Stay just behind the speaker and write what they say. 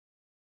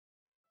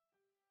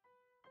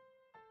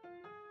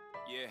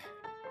Yeah.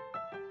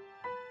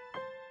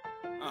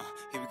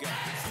 Here we go.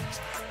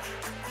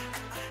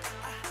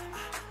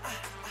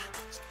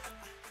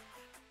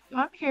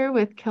 I'm here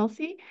with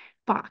Kelsey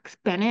Fox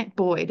Bennett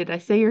Boyd. Did I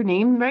say your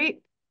name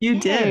right? You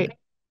Yay. did.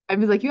 I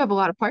was like, you have a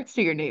lot of parts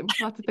to your name.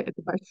 Lots of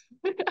fancy parts.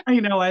 I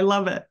know. I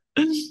love it.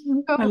 I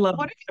So love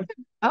what have it. you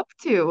been up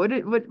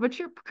to? What's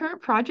your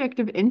current project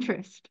of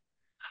interest?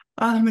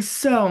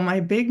 So my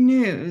big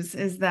news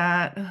is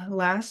that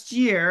last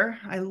year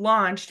I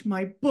launched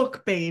my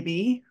book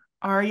baby,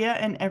 Arya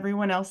and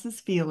Everyone Else's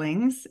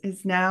Feelings,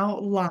 is now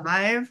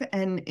live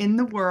and in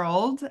the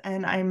world,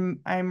 and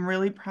I'm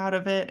really proud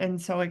of it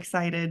and so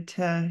excited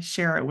to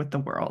share it with the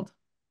world.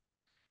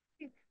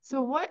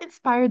 So what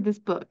inspired this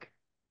book?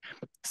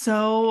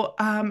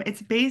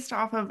 It's based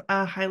off of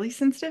a highly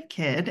sensitive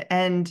kid,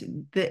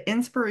 and the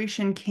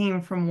inspiration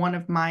came from one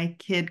of my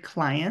kid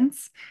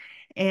clients.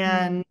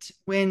 Mm, And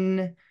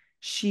when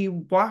she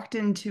walked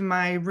into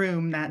my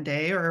room that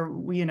day, or,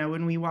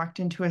 when we walked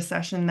into a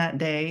session that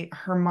day,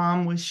 her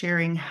mom was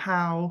sharing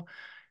how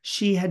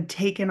she had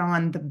taken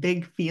on the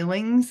big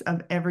feelings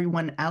of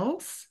everyone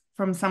else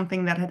from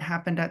something that had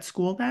happened at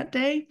school that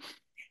day.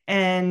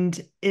 And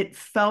it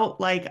felt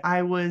like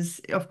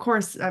of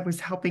course, I was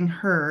helping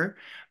her,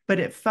 but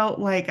it felt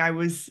like I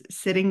was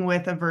sitting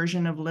with a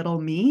version of little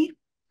me.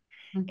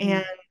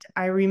 And mhm,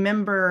 I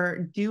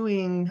remember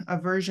doing a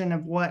version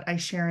of what I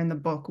share in the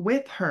book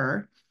with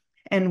her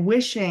and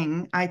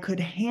wishing I could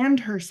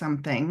hand her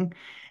something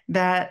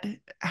that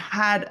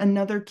had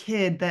another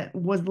kid that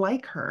was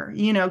like her,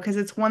 because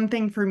it's one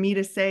thing for me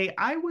to say,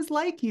 I was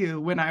like you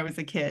when I was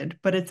a kid,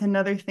 but it's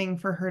another thing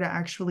for her to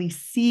actually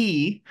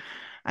see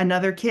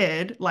another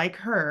kid like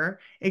her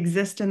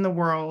exist in the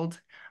world,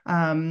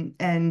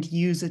 and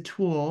use a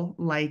tool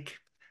like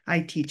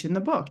I teach in the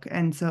book.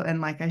 And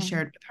like I mhm.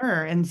 shared with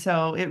her. And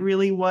so it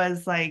really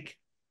was like,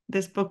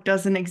 this book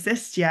doesn't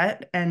exist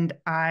yet, and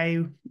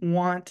I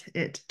want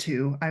it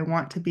to. I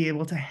want to be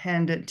able to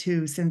hand it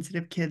to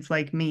sensitive kids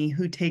like me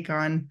who take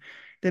on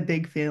the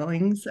big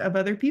feelings of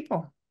other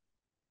people.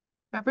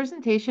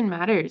 Representation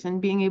matters,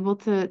 and being able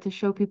to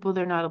show people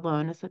they're not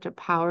alone is such a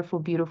powerful,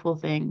 beautiful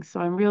thing.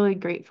 So I'm really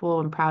grateful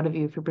and proud of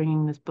you for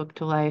bringing this book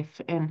to life.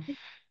 And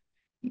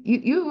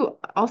you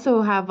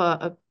also have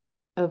a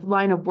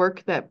line of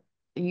work that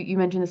you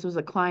mentioned this was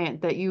a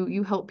client that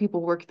you help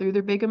people work through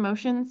their big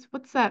emotions.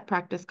 What's that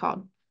practice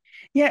called?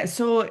 Yeah,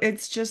 so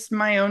it's just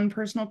my own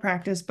personal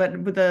practice, but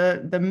with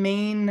the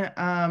main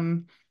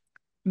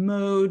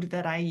mode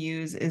that I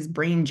use is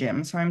brain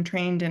gym. So I'm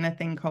trained in a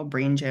thing called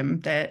brain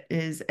gym that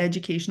is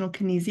educational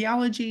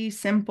kinesiology,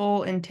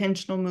 simple,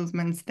 intentional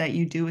movements that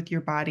you do with your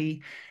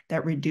body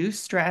that reduce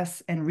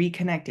stress and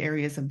reconnect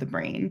areas of the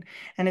brain.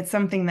 And it's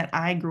something that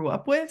I grew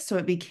up with, so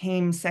it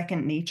became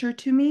second nature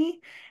to me.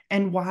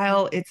 And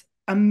while it's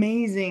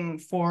amazing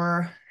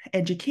for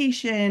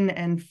education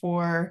and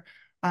for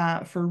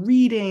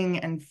reading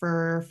and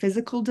for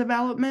physical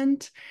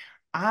development,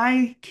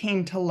 I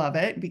came to love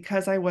it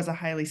because I was a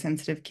highly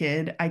sensitive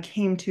kid. I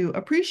came to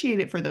appreciate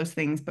it for those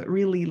things, but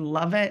really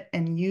love it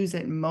and use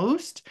it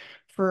most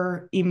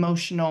for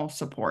emotional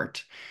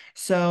support.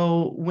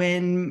 So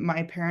when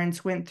my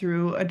parents went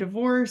through a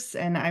divorce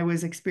and I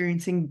was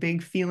experiencing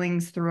big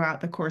feelings throughout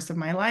the course of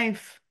my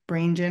life,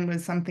 Brain Gym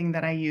was something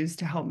that I used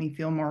to help me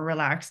feel more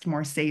relaxed,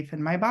 more safe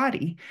in my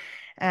body.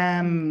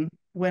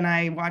 When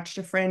I watched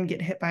a friend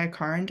get hit by a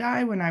car and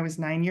die when I was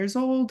 9 years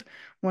old,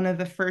 one of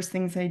the first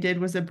things I did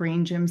was a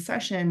brain gym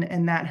session,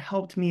 and that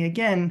helped me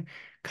again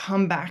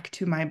come back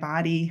to my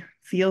body,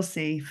 feel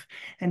safe,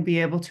 and be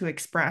able to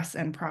express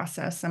and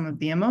process some of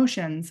the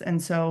emotions.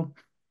 And so,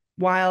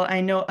 while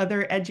I know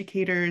other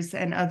educators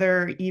and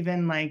other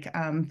even like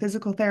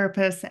physical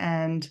therapists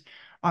and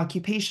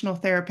occupational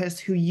therapists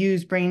who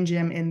use brain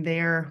gym in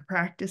their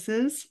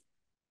practices,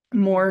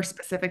 more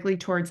specifically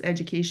towards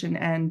education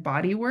and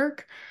body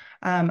work.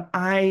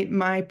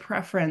 My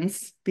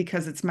preference,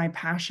 because it's my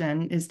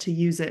passion, is to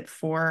use it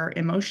for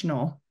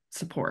emotional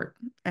support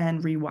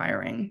and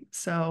rewiring.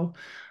 So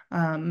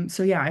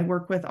yeah, I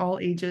work with all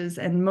ages,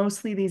 and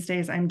mostly these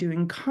days I'm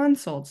doing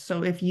consults.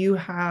 So if you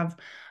have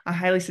a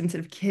highly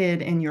sensitive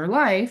kid in your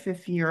life,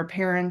 if you're a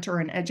parent or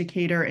an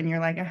educator and you're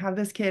like, I have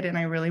this kid and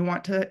I really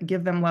want to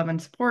give them love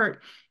and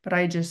support, but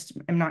I just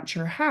am not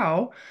sure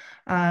how,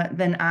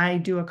 then I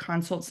do a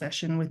consult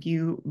session with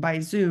you by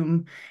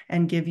Zoom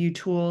and give you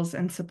tools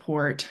and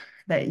support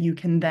that you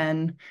can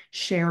then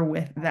share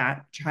with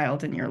that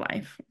child in your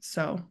life.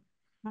 So,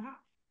 Wow.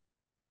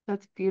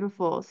 That's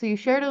beautiful. So you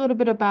shared a little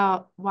bit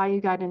about why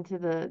you got into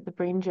the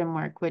brain gym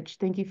work, which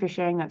thank you for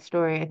sharing that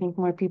story. I think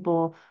more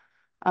people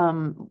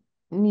um,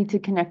 need to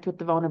connect with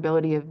the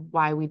vulnerability of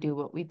why we do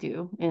what we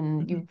do.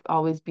 And mhm. you've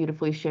always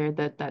beautifully shared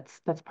that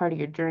that's part of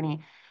your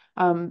journey.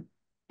 Um,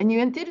 and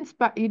you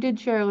did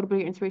share a little bit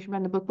of your inspiration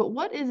behind the book, but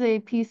what is a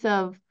piece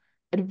of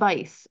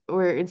advice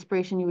or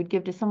inspiration you would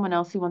give to someone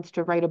else who wants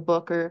to write a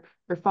book or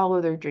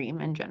follow their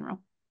dream in general?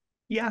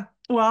 Yeah.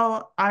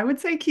 Well, I would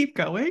say keep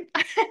going.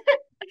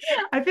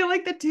 I feel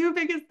like the two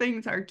biggest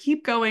things are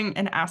keep going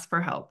and ask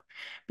for help,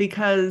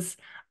 because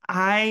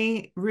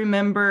I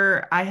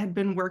remember I had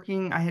been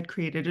working, I had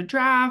created a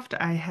draft,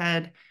 I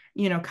had,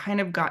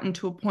 kind of gotten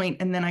to a point,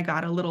 and then I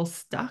got a little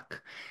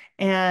stuck.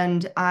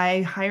 And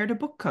I hired a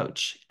book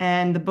coach,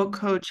 and the book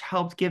coach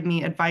helped give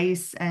me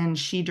advice, and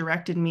she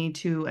directed me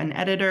to an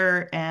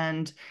editor,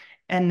 and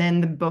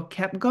then the book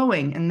kept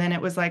going. And then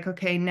it was like,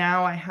 okay,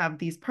 now I have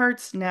these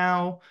parts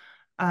now.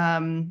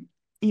 Um,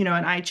 and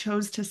I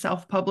chose to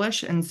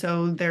self-publish, and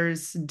so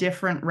there's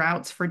different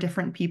routes for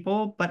different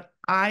people, but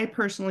I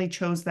personally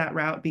chose that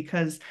route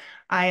because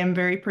I am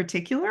very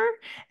particular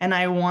and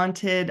I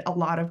wanted a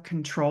lot of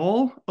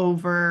control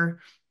over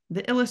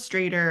the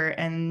illustrator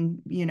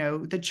and,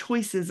 the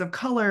choices of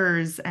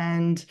colors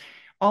and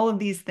all of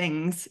these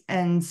things.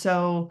 And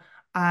so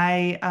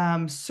I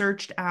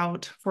searched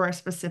out for a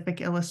specific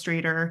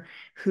illustrator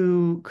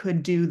who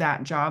could do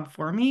that job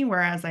for me.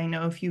 Whereas I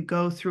know if you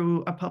go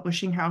through a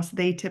publishing house,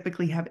 they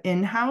typically have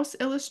in-house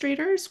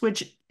illustrators,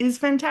 which is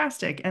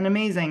fantastic and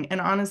amazing. And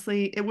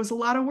honestly, it was a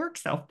lot of work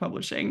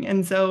self-publishing.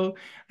 And so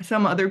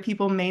some other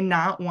people may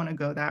not want to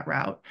go that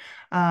route.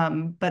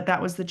 But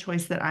that was the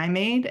choice that I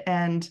made.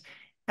 And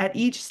at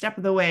each step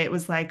of the way, it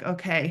was like,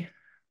 okay,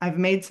 I've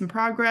made some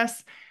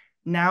progress.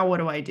 Now what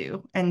do I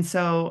do? And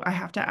so I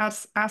have to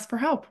ask for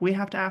help. We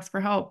have to ask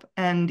for help.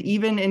 And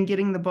even in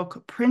getting the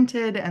book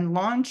printed and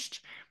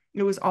launched,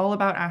 it was all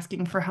about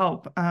asking for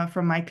help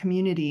from my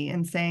community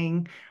and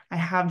saying, I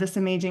have this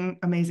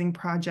amazing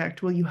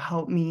project. Will you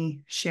help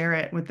me share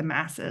it with the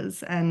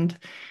masses? And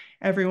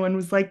everyone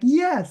was like,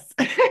 yes.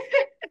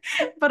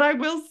 But I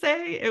will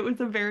say it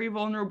was a very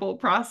vulnerable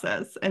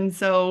process. And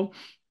so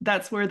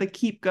that's where the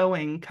keep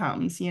going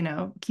comes,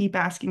 keep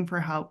asking for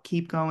help,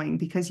 keep going,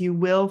 because you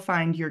will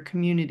find your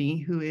community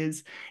who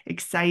is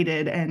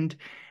excited and,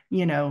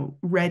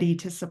 ready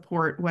to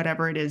support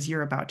whatever it is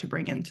you're about to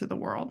bring into the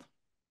world.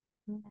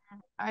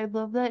 I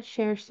love that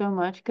share so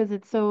much because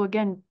it's so,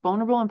 again,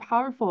 vulnerable and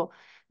powerful.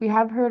 We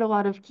have heard a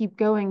lot of keep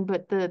going,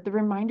 but the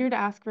reminder to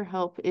ask for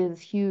help is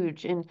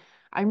huge. And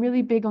I'm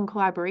really big on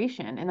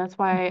collaboration. And that's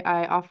why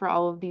I offer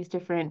all of these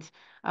different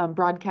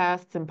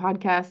broadcasts and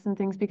podcasts and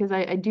things because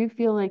I do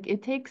feel like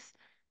it takes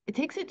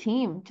a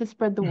team to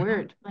spread the Mhm.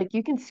 word. Like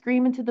you can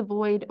scream into the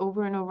void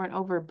over and over and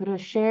over, but a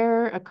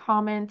share, a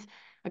comment,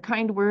 a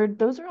kind word,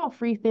 those are all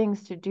free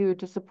things to do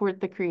to support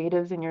the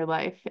creatives in your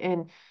life.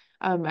 And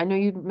I know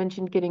you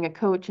mentioned getting a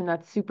coach, and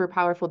that's super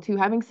powerful too.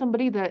 Having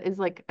somebody that is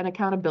like an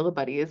accountability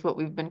buddy is what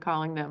we've been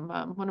calling them.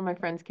 One of my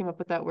friends came up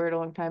with that word a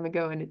long time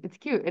ago, and it's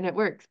cute and it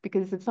works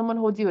because if someone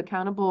holds you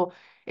accountable,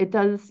 it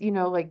does,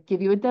 like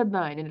give you a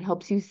deadline and it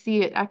helps you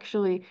see it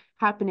actually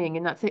happening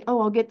and not say, oh,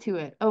 I'll get to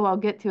it. Oh, I'll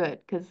get to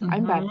it because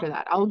I'm bad Mhm. for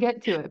that. I'll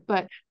get to it.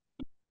 But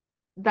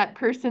that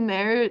person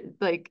there,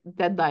 like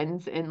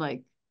deadlines and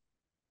like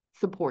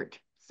support,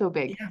 so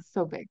big, Yeah,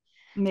 so big.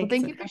 Well, makes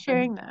thank it you for happen.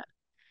 sharing that.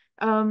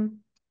 Um,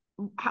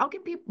 how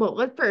can people, well,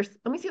 let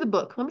me see the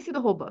book. Let me see the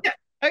whole book. Yeah.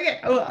 Okay.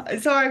 Well,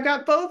 so I've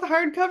got both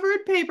hardcover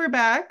and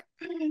paperback.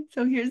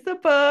 So here's the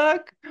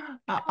book,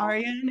 Oh,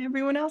 Aria and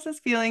Everyone Else's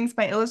Feelings.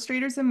 My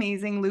illustrator's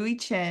amazing, Louis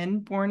Chin,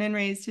 born and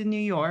raised in New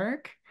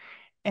York.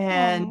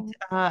 And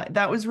oh,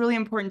 that was really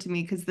important to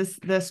me because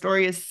the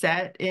story is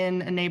set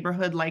in a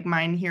neighborhood like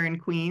mine here in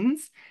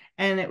Queens.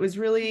 And it was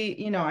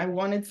really, I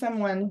wanted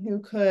someone who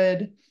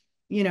could,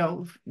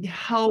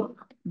 help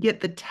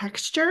get the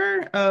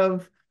texture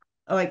of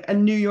like a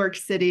New York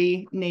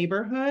City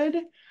neighborhood.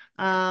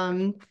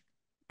 Um,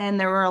 and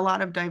there were a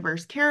lot of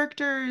diverse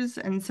characters.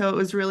 And so it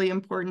was really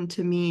important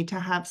to me to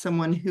have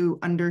someone who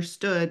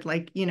understood,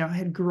 like,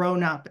 had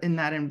grown up in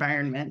that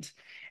environment.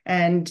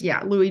 And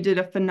yeah, Louis did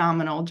a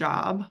phenomenal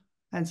job,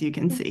 as you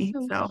can it's see.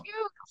 so So,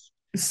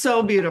 cute.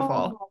 so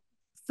beautiful. Oh,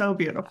 So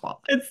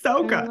beautiful. It's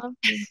so I good. love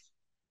this.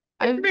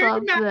 I It's very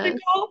love this.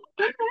 magical.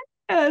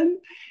 And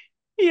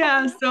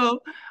yeah, Oh, so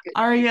goodness.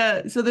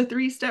 Arya, so the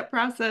three-step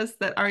process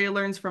that Arya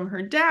learns from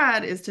her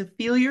dad is to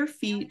feel your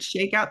feet,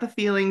 shake out the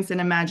feelings, and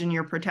imagine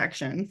your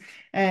protection.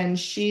 And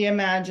she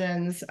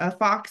imagines a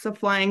fox, a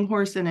flying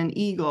horse, and an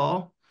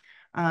eagle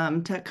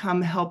to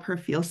come help her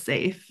feel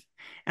safe.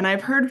 And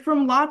I've heard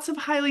from lots of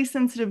highly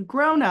sensitive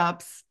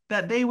grown-ups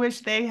that they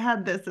wish they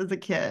had this as a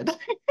kid.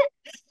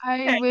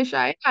 I wish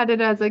I had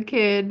it as a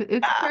kid.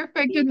 It's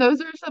perfect. And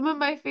those are some of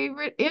my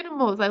favorite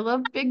animals. I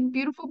love big,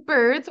 beautiful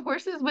birds,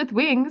 horses with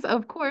wings,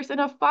 of course, and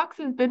a fox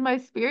has been my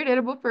spirit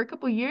animal for a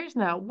couple years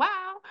now.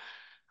 Wow.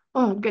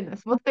 Oh,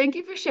 goodness. Well, thank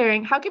you for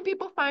sharing. How can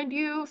people find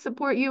you,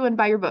 support you, and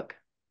buy your book?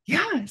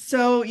 Yeah,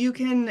 so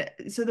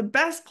the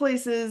best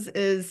places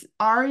is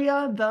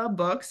Arya the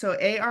Book, so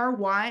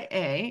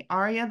Arya,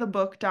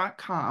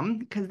 aryathebook.com,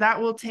 because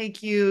that will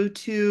take you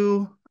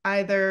to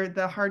either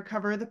the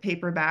hardcover or the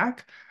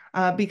paperback.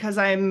 Because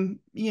I'm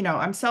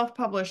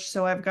self-published,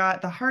 so I've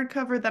got the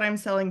hardcover that I'm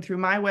selling through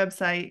my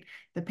website.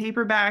 The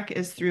paperback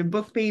is through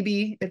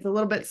BookBaby. It's a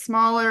little bit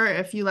smaller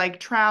if you like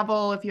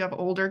travel, if you have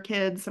older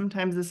kids,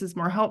 sometimes this is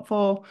more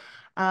helpful.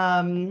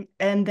 But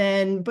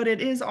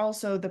it is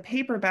also the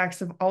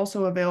paperbacks are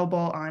also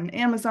available on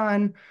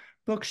Amazon,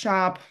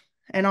 Bookshop,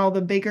 and all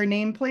the bigger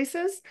name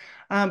places,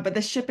 but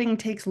the shipping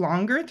takes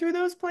longer through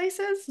those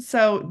places.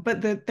 So,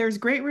 but there's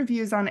great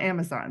reviews on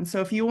Amazon.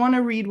 So if you want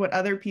to read what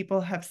other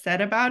people have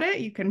said about it,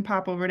 you can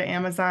pop over to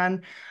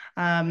Amazon.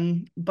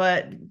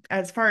 But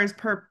as far as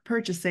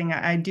purchasing,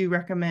 I do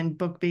recommend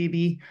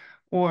BookBaby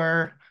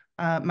or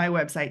my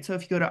website. So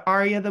if you go to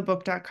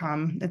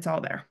ariathebook.com, it's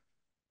all there.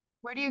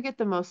 Where do you get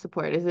the most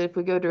support? Is it if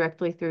we go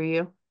directly through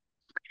you?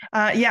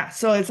 Yeah,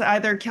 so it's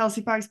either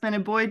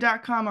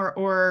kelseyfoxbennettboyd.com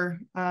or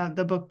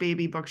the Book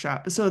Baby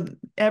Bookshop. So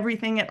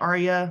everything at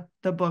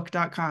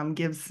ariathebook.com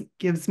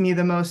gives me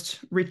the most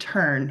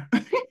return.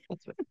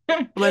 That's what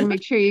I want to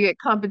make sure you get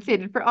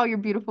compensated for all your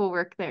beautiful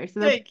work there.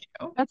 So Thank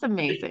you. that's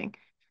amazing.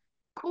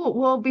 Cool.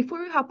 Well,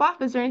 before we hop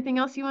off, is there anything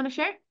else you want to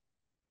share?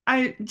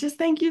 I just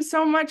thank you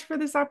so much for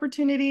this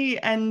opportunity.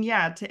 And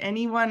yeah, to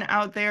anyone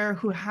out there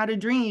who had a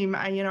dream,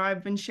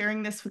 I've been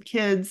sharing this with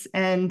kids.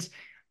 And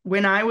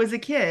when I was a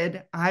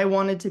kid, I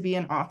wanted to be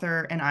an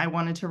author and I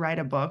wanted to write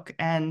a book.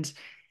 And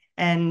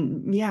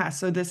yeah,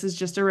 so this is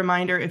just a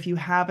reminder, if you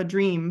have a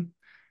dream,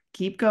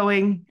 keep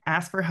going,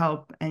 ask for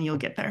help, and you'll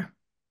get there.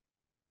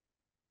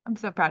 I'm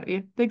so proud of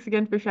you. Thanks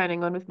again for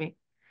shining on with me.